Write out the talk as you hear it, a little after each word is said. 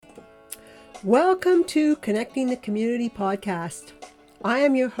Welcome to Connecting the Community podcast. I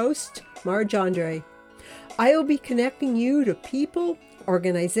am your host, Marge Andre. I will be connecting you to people,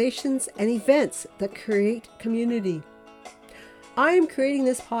 organizations, and events that create community. I am creating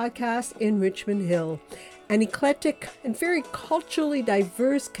this podcast in Richmond Hill, an eclectic and very culturally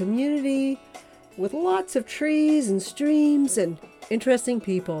diverse community with lots of trees and streams and interesting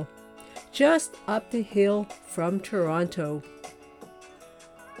people, just up the hill from Toronto.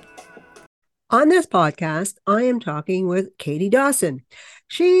 On this podcast, I am talking with Katie Dauson.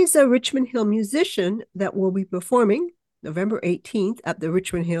 She's a Richmond Hill musician that will be performing November 18th at the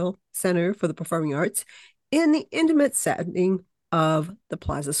Richmond Hill Center for the Performing Arts in the intimate setting of the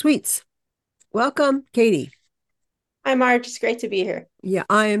Plaza Suites. Welcome, Katie. Hi, Marge. It's great to be here. Yeah,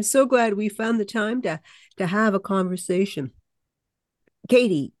 I am so glad we found the time to have a conversation.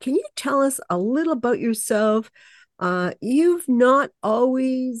 Katie, can you tell us a little about yourself? You've not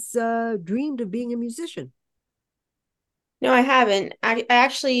always dreamed of being a musician. No, I haven't. I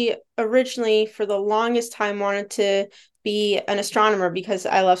actually originally, for the longest time, wanted to be an astronomer because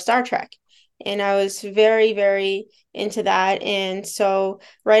I love Star Trek. And I was very, very into that. And so,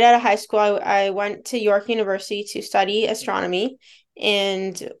 right out of high school, I went to York University to study astronomy.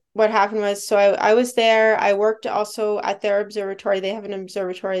 And what happened was, I was there. I worked also at their observatory. They have an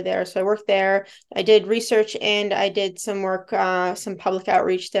observatory there. So I worked there. I did research and I did some work, some public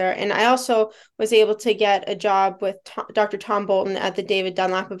outreach there. And I also was able to get a job with Dr. Tom Bolton at the David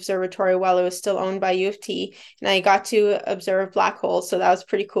Dunlap Observatory while it was still owned by U of T. And I got to observe black holes. So that was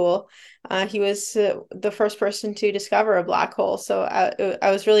pretty cool. He was the first person to discover a black hole. So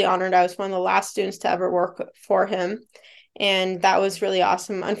I was really honored. I was one of the last students to ever work for him. And that was really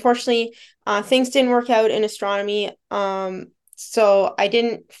awesome. Unfortunately, things didn't work out in astronomy. So I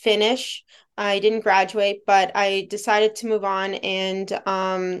didn't finish. I didn't graduate, but I decided to move on. And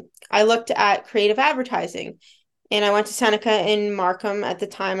I looked at creative advertising. And I went to Seneca in Markham at the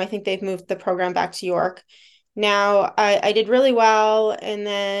time. I think they've moved the program back to York. Now I did really well, and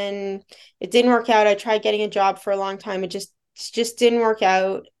then it didn't work out. I tried getting a job for a long time. It just didn't work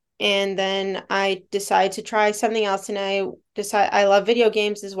out. And then I decided to try something else, and I love video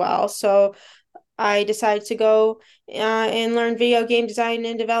games as well. So I decided to go and learn video game design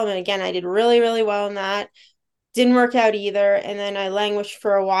and development. Again, I did really, really well in that. Didn't work out either. And then I languished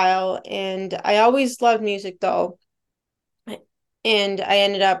for a while. And I always loved music though. And I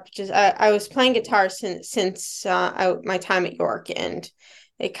ended up I was playing guitar since my time at York, and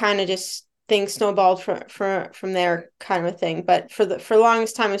it kind of just things snowballed from there, kind of a thing. But for the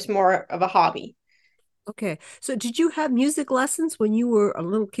longest time, it's more of a hobby. Okay. So did you have music lessons when you were a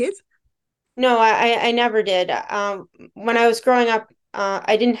little kid? No, I never did. When I was growing up,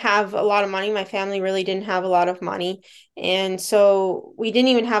 I didn't have a lot of money. My family really didn't have a lot of money. And so we didn't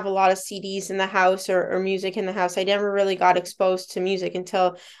even have a lot of CDs in the house or music in the house. I never really got exposed to music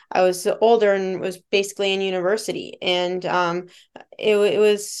until I was older and was basically in university. And it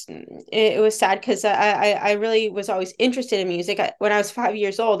was sad because I really was always interested in music. When I was 5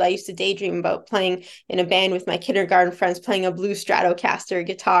 years old, I used to daydream about playing in a band with my kindergarten friends, playing a blue Stratocaster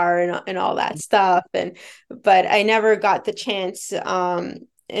guitar and all that stuff. But I never got the chance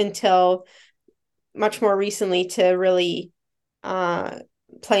until much more recently to really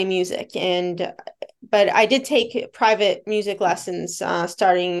play music. But I did take private music lessons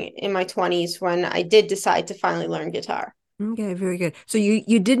starting in my 20s when I did decide to finally learn guitar. Okay, very good. So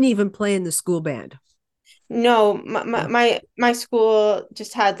you didn't even play in the school band? No, my, my No. my my school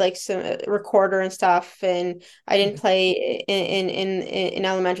just had like some recorder and stuff, and I didn't play in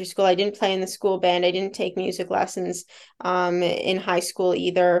elementary school. I didn't play in the school band. I didn't take music lessons in high school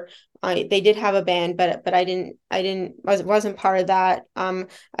either. They did have a band, but wasn't part of that.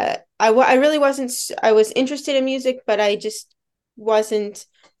 I really wasn't. I was interested in music, but I just wasn't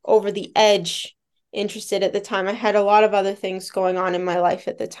over the edge interested at the time. I had a lot of other things going on in my life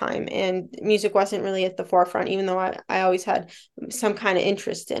at the time, and music wasn't really at the forefront, even though I always had some kind of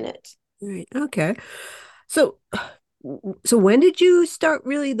interest in it. Right. Okay. So so when did you start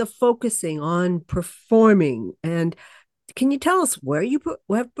really the focusing on performing? And can you tell us where you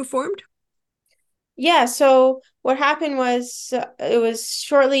have performed? Yeah, so what happened was it was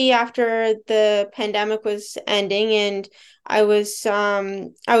shortly after the pandemic was ending, and I was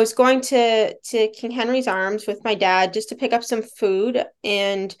going to King Henry's Arms with my dad just to pick up some food,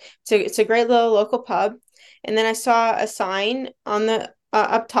 and it's a great little local pub. And then I saw a sign on the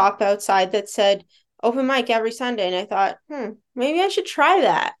up top outside that said open mic every Sunday, and I thought, maybe I should try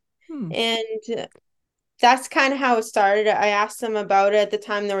that. Hmm. And that's kind of how it started. I asked them about it. At the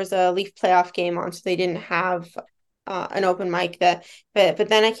time there was a Leaf playoff game on, so they didn't have an open mic that but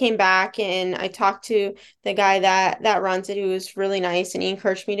then I came back and I talked to the guy that runs it, who was really nice, and he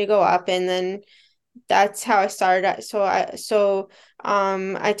encouraged me to go up, and then that's how I started.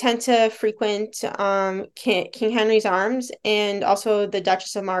 I tend to frequent King Henry's Arms and also the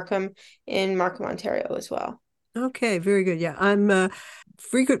Duchess of Markham in Markham, Ontario as well. Okay, very good. Yeah, I'm a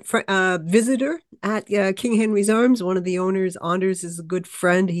frequent visitor at King Henry's Arms. One of the owners, Anders, is a good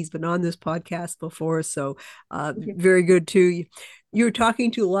friend. He's been on this podcast before, so very good too. You're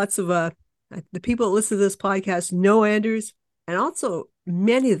talking to lots of the people that listen to this podcast know Anders, and also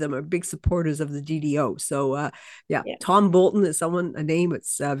many of them are big supporters of the DDO. So yeah, Yeah. Tom Bolton is a name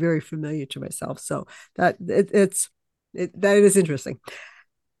that's very familiar to myself. So that is interesting.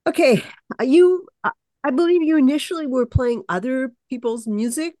 Okay, I believe you initially were playing other people's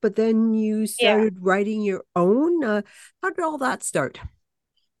music, but then you Yeah. started writing your own. How did all that start?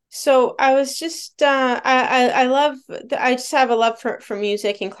 So I was just I love I just have a love for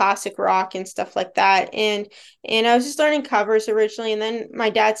music and classic rock and stuff like that, and I was just learning covers originally, and then my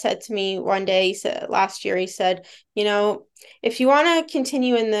dad said to me one day, he said last year, he said, you know, if you want to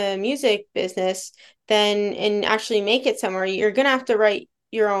continue in the music business, then and actually make it somewhere, you're gonna have to write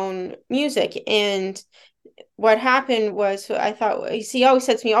your own music. And what happened was, I thought, he always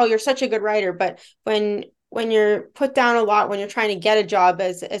said to me, "Oh, you're such a good writer," but when you're put down a lot, when you're trying to get a job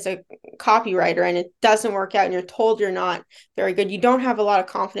as a copywriter and it doesn't work out and you're told you're not very good, you don't have a lot of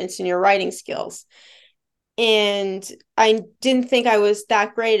confidence in your writing skills. And I didn't think I was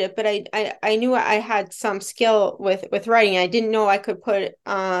that great at, but I knew I had some skill with writing. I didn't know I could put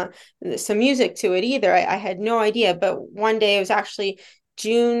some music to it either. I had no idea. But one day, it was actually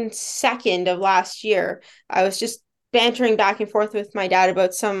June 2nd of last year, I was just bantering back and forth with my dad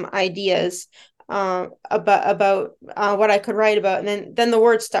about some ideas about what I could write about, and then the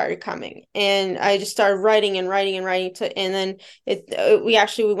words started coming, and I just started writing and writing and writing and then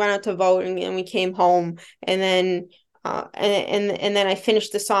we went out to vote, and we came home, and then and then I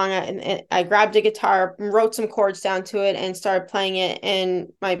finished the song, and I grabbed a guitar, wrote some chords down to it, and started playing it,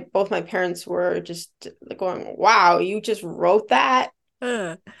 and both my parents were just going, "Wow, you just wrote that?"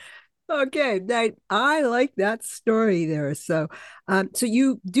 Okay, I like that story there. So, so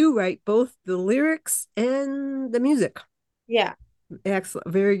you do write both the lyrics and the music. Yeah.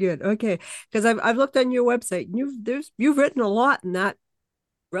 Excellent, very good. Okay, because I've looked on your website, and you've written a lot in that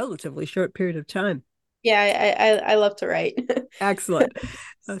relatively short period of time. Yeah, I love to write. Excellent.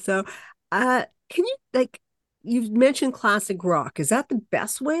 So, can you you've mentioned classic rock? Is that the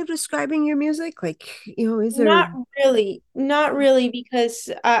best way of describing your music? Like, is there? Not really, because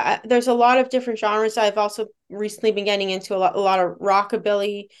there's a lot of different genres. I've also recently been getting into a lot of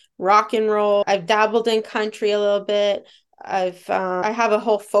rockabilly, rock and roll. I've dabbled in country a little bit. I have a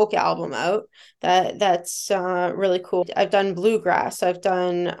whole folk album out that's really cool. I've done bluegrass. I've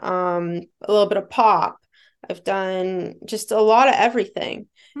done a little bit of pop. I've done just a lot of everything.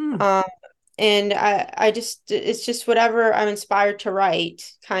 Hmm, Um, and I just it's just whatever I'm inspired to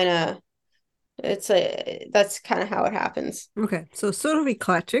write, kind of that's kind of how it happens. okay, so sort of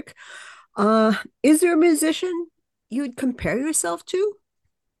eclectic. Is there a musician you'd compare yourself to?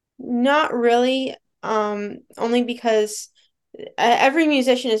 Not really, only because every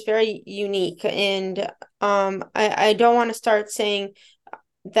musician is very unique, and I don't want to start saying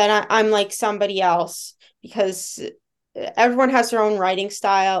that I'm like somebody else, because everyone has their own writing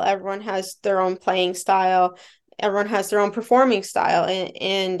style, everyone has their own playing style, everyone has their own performing style,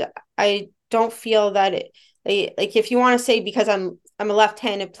 and I don't feel that like if you want to say because I'm a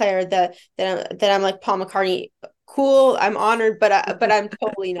left-handed player that I'm like Paul McCartney, cool, I'm honored, but I'm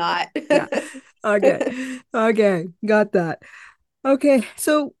totally not. Yeah. Okay. Okay. Got that. Okay.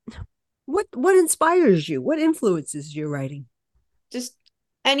 So what inspires you? What influences your writing? Just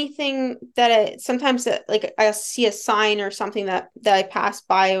anything that sometimes like I see a sign or something that I pass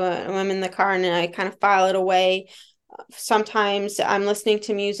by when I'm in the car, and I kind of file it away. Sometimes I'm listening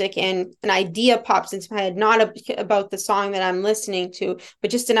to music and an idea pops into my head, not about the song that I'm listening to,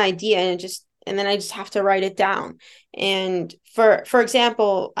 but just an idea, and then I just have to write it down. And for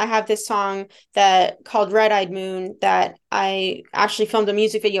example, I have this song that called Red Eyed Moon that I actually filmed a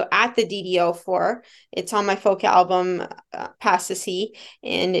music video at the DDO for. It's on my folk album, Past the Sea,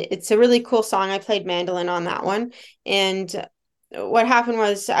 and it's a really cool song. I played mandolin on that one. And what happened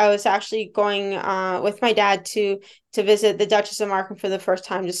was I was actually going with my dad to visit the Duchess of Markham for the first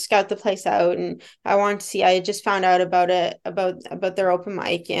time, to scout the place out, and I wanted to see. I had just found out about it, about their open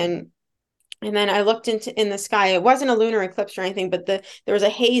mic, and then I looked in the sky. It wasn't a lunar eclipse or anything, but there was a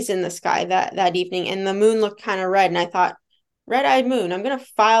haze in the sky that evening, and the moon looked kind of red. And I thought, Red-Eyed Moon. I'm gonna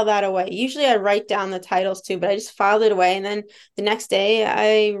file that away. Usually I write down the titles too, but I just filed it away. And then the next day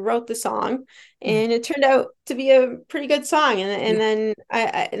I wrote the song, and it turned out to be a pretty good song. And Yeah. then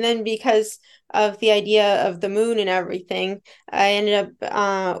and then because of the idea of the moon and everything, I ended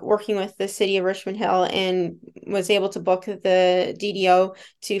up working with the city of Richmond Hill and was able to book the DDO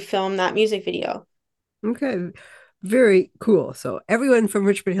to film that music video. Okay. Very cool. So everyone from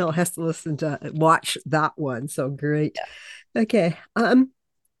Richmond Hill has to watch that one. So great. Okay.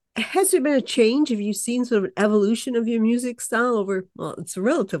 Has there been a change? Have you seen sort of an evolution of your music style over, well, it's a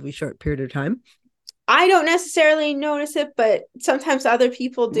relatively short period of time. I don't necessarily notice it, but sometimes other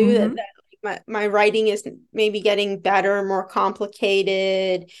people do Mm-hmm. that my writing is maybe getting better, more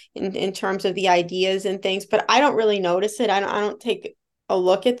complicated in terms of the ideas and things, but I don't really notice it. I don't take a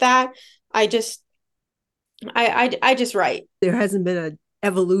look at that. I just I just write. There hasn't been an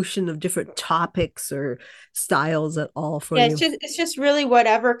evolution of different topics or styles at all for Yeah, you. it's just really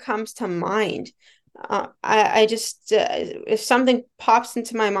whatever comes to mind. I just if something pops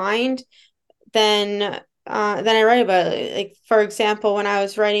into my mind, then I write about it. Like for example, when I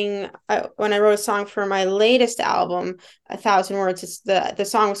wrote a song for my latest album, A Thousand Words, the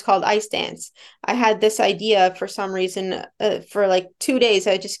song was called Ice Dance. I had this idea for some reason for like 2 days.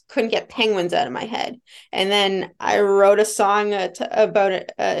 I just couldn't get penguins out of my head, and then I wrote a song about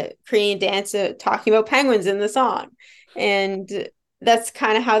a Korean dance talking about penguins in the song, and that's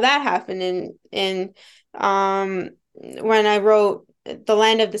kind of how that happened. When I wrote the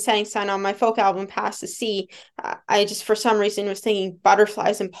Land of the Setting Sun on my folk album Past the Sea, I just for some reason was thinking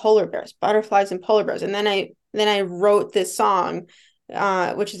butterflies and polar bears, and then I wrote this song,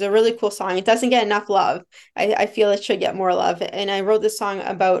 which is a really cool song. It doesn't get enough love. I feel it should get more love, and I wrote this song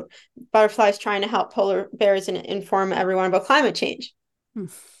about butterflies trying to help polar bears and inform everyone about climate change.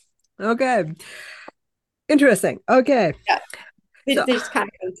 Okay. Interesting. Okay. Yeah, So, they just kind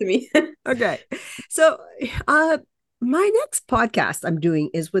of come to me. okay. So, uh, my next podcast I'm doing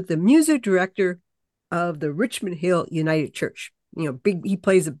is with the music director of the Richmond Hill United Church. He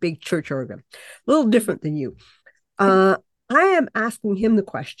plays a big church organ, a little different than you. Uh, I am asking him the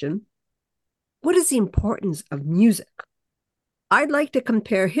question, what is the importance of music? I'd like to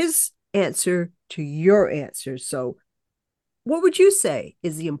compare his answer to your answer. So, what would you say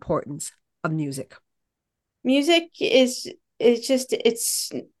is the importance of music? Music is just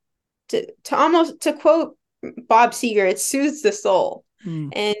to almost to quote Bob Seger, it soothes the soul, Hmm.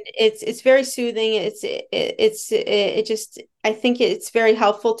 and it's very soothing. It just I think it's very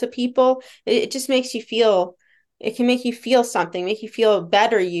helpful to people. It just makes you feel. It can make you feel something, make you feel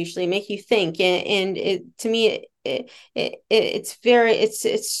better. Usually, make you think, and it to me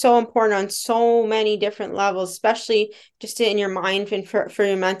it's so important on so many different levels, especially just in your mind and for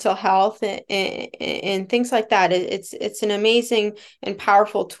your mental health and things like that. It's an amazing and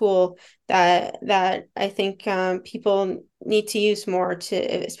powerful tool that I think people need to use more to,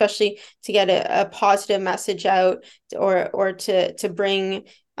 especially to get a positive message out, or to bring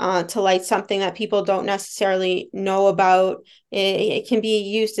to light something that people don't necessarily know about. It can be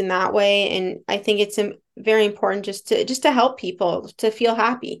used in that way, and I think it's very important just to help people to feel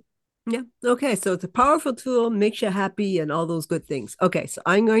happy. Yeah. Okay. So it's a powerful tool, makes you happy, and all those good things. Okay. So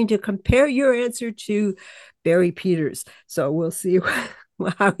I'm going to compare your answer to Barry Peters. So we'll see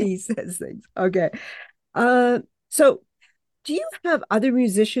how he says things. Okay. Uh, so do you have other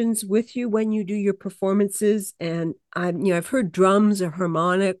musicians with you when you do your performances? And I've heard drums or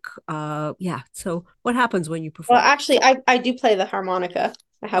harmonic. Yeah. So what happens when you Well, perform? actually, I do play the harmonica.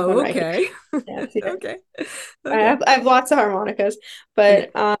 I have one Oh, right here. okay. Yeah, see that? Okay. I Okay. have I have lots of harmonicas, Okay.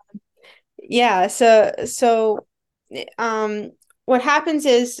 but yeah. Um, what happens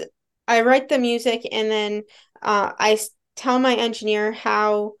is I write the music, and then tell my engineer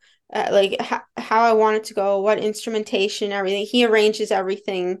how I want it to go, what instrumentation, everything. He arranges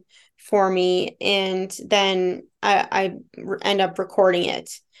everything for me, and then I end up recording it.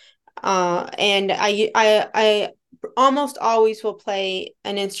 And I almost always will play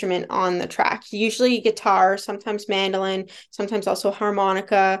an instrument on the track. Usually guitar, sometimes mandolin, sometimes also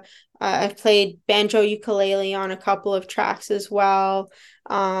harmonica. I've played banjo ukulele on a couple of tracks as well.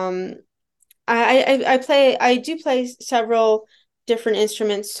 Um, I do play several different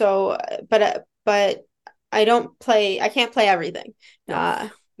instruments. So, but I can't play everything. No.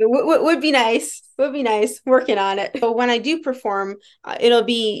 It would be nice. Would be nice working on it. So when I do perform, it'll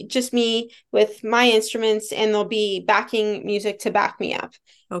be just me with my instruments, and there'll be backing music to back me up.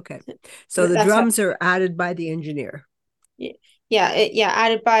 Okay. So the That's how. drums are added by the engineer. Yeah, yeah,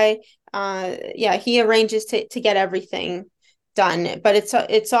 added by. Yeah, he arranges to get everything done, but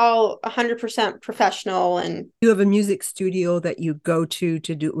it's all 100% professional. And You have a music studio that you go to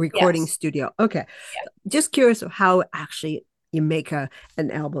do recording yes. studio. Okay. Yeah. Just curious of how actually you make an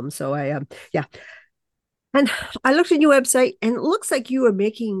album. So yeah. And I looked at your website and it looks like you are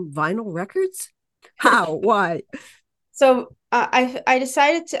making vinyl records. How? Why? So I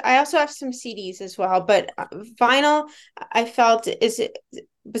decided to. I also have some CDs as well, but vinyl I felt is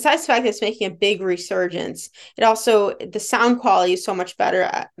besides the fact that it's making a big resurgence, it also the sound quality is so much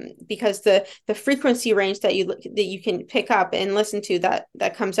better because the frequency range that you can pick up and listen to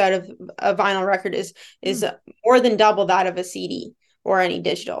that comes out of a vinyl record is Mm, more than double that of a CD or any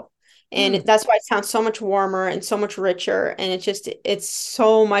digital. And mm. that's why it sounds so much warmer and so much richer, and it's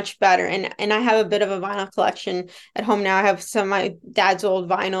so much better. And I have a bit of a vinyl collection at home now. I have some of my dad's old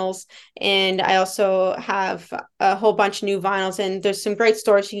vinyls, and I also have a whole bunch of new vinyls. And there's some great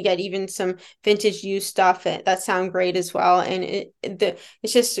stores you can get even some vintage used stuff that sound great as well. And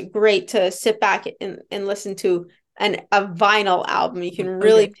it's just great to sit back and listen to a vinyl album. You can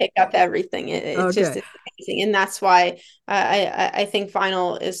really Okay. pick up everything. It's just Okay. it's amazing, and that's why I think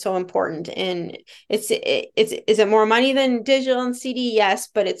vinyl is so important. And is it more money than digital and CD? Yes,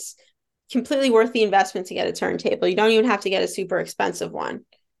 but it's completely worth the investment to get a turntable. You don't even have to get a super expensive one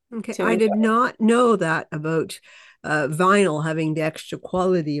Okay. to I enjoy. did not know that about vinyl having the extra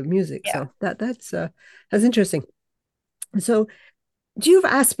quality of music. Yeah. So that's interesting. So do you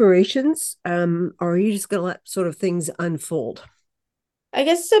have aspirations, or are you just going to let sort of things unfold? I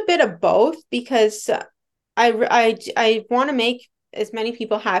guess it's a bit of both because I want to make as many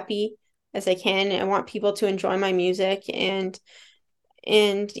people happy as I can. I want people to enjoy my music, and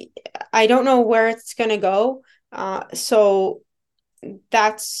I don't know where it's gonna go. So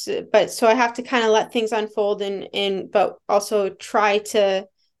that's but so I have to kind of let things unfold and but also try to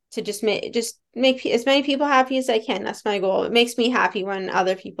just make as many people happy as I can. That's my goal. It makes me happy when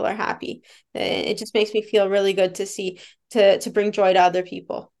other people are happy. It just makes me feel really good to see to bring joy to other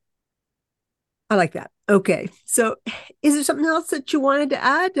people. I like that. Okay. So is there something else that you wanted to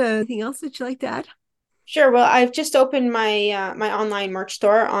add? Anything else that you like to add? Sure. Well, I've just opened my online merch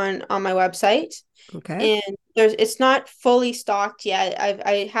store on my website, Okay. and it's not fully stocked yet.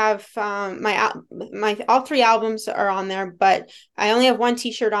 I have my all three albums are on there, but I only have one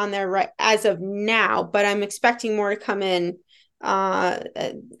t-shirt on there right as of now, but I'm expecting more to come in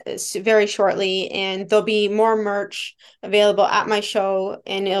very shortly, and there'll be more merch available at my show,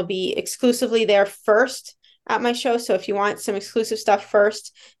 and it'll be exclusively there first at my show. So if you want some exclusive stuff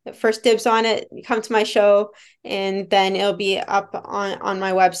first dibs on it, come to my show, and then it'll be up on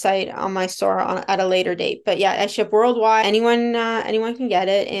my website on my store at a later date. But yeah, I ship worldwide. Anyone can get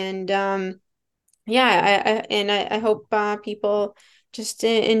it, and yeah, I hope people just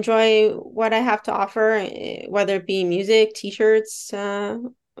enjoy what I have to offer, whether it be music, t-shirts, uh,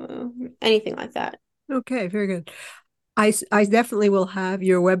 anything like that. Okay. Very good. I definitely will have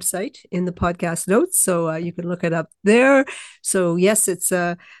your website in the podcast notes, so you can look it up there. So yes, it's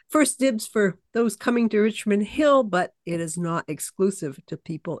first dibs for those coming to Richmond Hill, but it is not exclusive to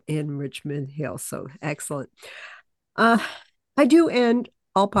people in Richmond Hill. So excellent. Uh, I do end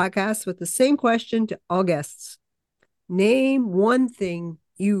all podcasts with the same question to all guests. Name one thing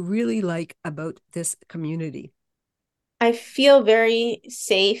you really like about this community. I feel very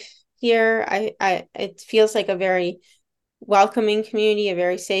safe here. I it feels like a very welcoming community, a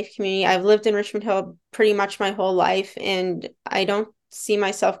very safe community. I've lived in Richmond Hill pretty much my whole life, and I don't see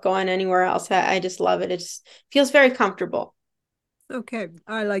myself going anywhere else. I just love it. It just feels very comfortable. Okay,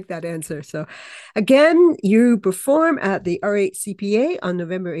 I like that answer. So, again, you perform at the RHCPA on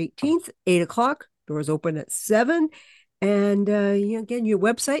November 18th, 8 o'clock. Doors open at 7. And again, your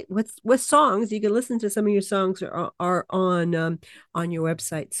website, what songs, you can listen to some of your songs are on your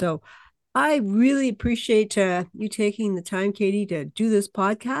website. So, I really appreciate you taking the time, Katie, to do this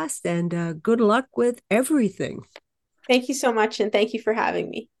podcast, and good luck with everything. Thank you so much, and thank you for having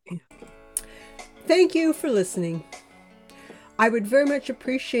me. Thank you for listening. I would very much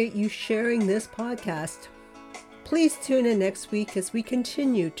appreciate you sharing this podcast. Please tune in next week as we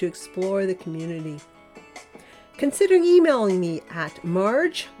continue to explore the community. Consider emailing me at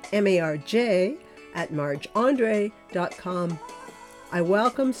Marj, M-A-R-J, at marjandre.com. I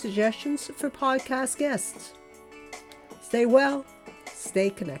welcome suggestions for podcast guests. Stay well, stay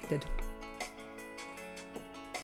connected.